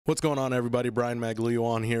What's going on, everybody? Brian Maglio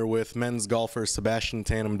on here with men's golfer Sebastian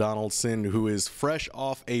Tannum Donaldson, who is fresh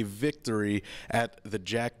off a victory at the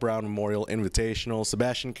Jack Brown Memorial Invitational.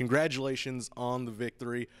 Sebastian, congratulations on the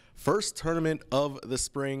victory. First tournament of the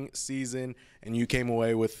spring season, and you came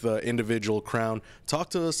away with the individual crown. Talk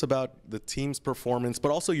to us about the team's performance,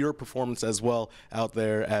 but also your performance as well out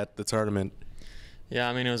there at the tournament. Yeah,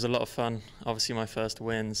 I mean, it was a lot of fun. Obviously, my first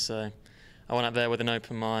win, so I went out there with an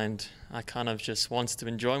open mind. I kind of just wanted to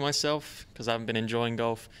enjoy myself because I haven't been enjoying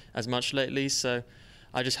golf as much lately, so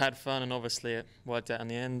I just had fun, and obviously it worked out in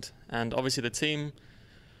the end. And obviously the team,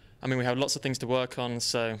 I mean, we have lots of things to work on,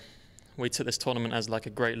 so we took this tournament as like a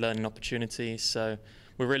great learning opportunity, so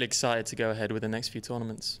we're really excited to go ahead with the next few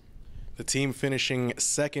tournaments. The team finishing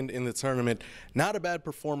second in the tournament. Not a bad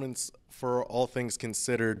performance for all things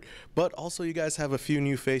considered, but also you guys have a few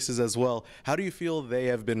new faces as well. How do you feel they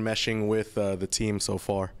have been meshing with the team so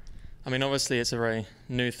far? I mean, obviously it's a very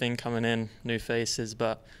new thing coming in, new faces,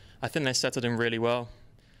 but I think they settled in really well,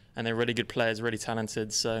 and they're really good players, really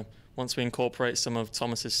talented. So once we incorporate some of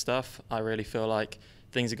Thomas's stuff, I really feel like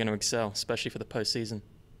things are going to excel, especially for the postseason.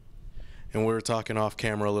 And we were talking off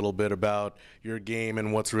camera a little bit about your game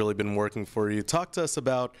and what's really been working for you. Talk to us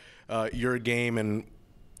about your game, and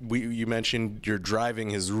you mentioned your driving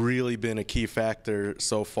has really been a key factor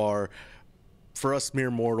so far for us mere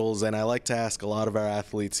mortals, and I like to ask a lot of our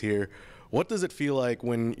athletes here, what does it feel like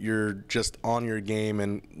when you're just on your game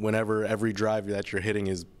and whenever every drive that you're hitting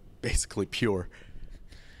is basically pure?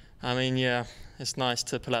 I mean, yeah, it's nice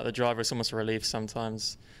to pull out the driver. It's almost a relief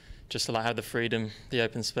sometimes, just to like have the freedom, the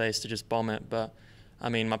open space to just bomb it. But I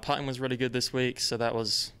mean, my putting was really good this week, so that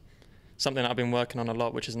was something that I've been working on a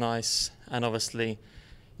lot, which is nice. And obviously,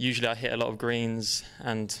 usually I hit a lot of greens,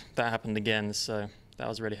 and that happened again, so that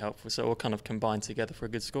was really helpful. So it all kind of combined together for a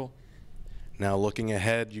good score. Now looking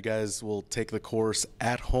ahead, you guys will take the course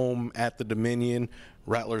at home at the Dominion.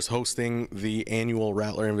 Rattlers hosting the annual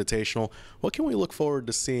Rattler Invitational. What can we look forward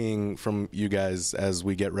to seeing from you guys as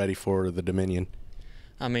we get ready for the Dominion?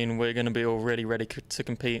 I mean, we're going to be all really ready to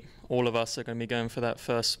compete. All of us are going to be going for that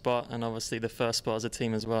first spot, and obviously the first spot as a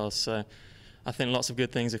team as well. So I think lots of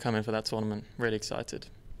good things are coming for that tournament. Really excited.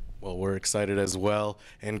 Well, we're excited as well,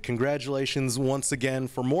 and congratulations once again.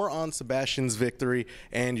 For more on Sebastian's victory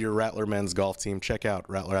and your Rattler men's golf team, check out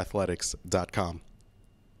rattlerathletics.com.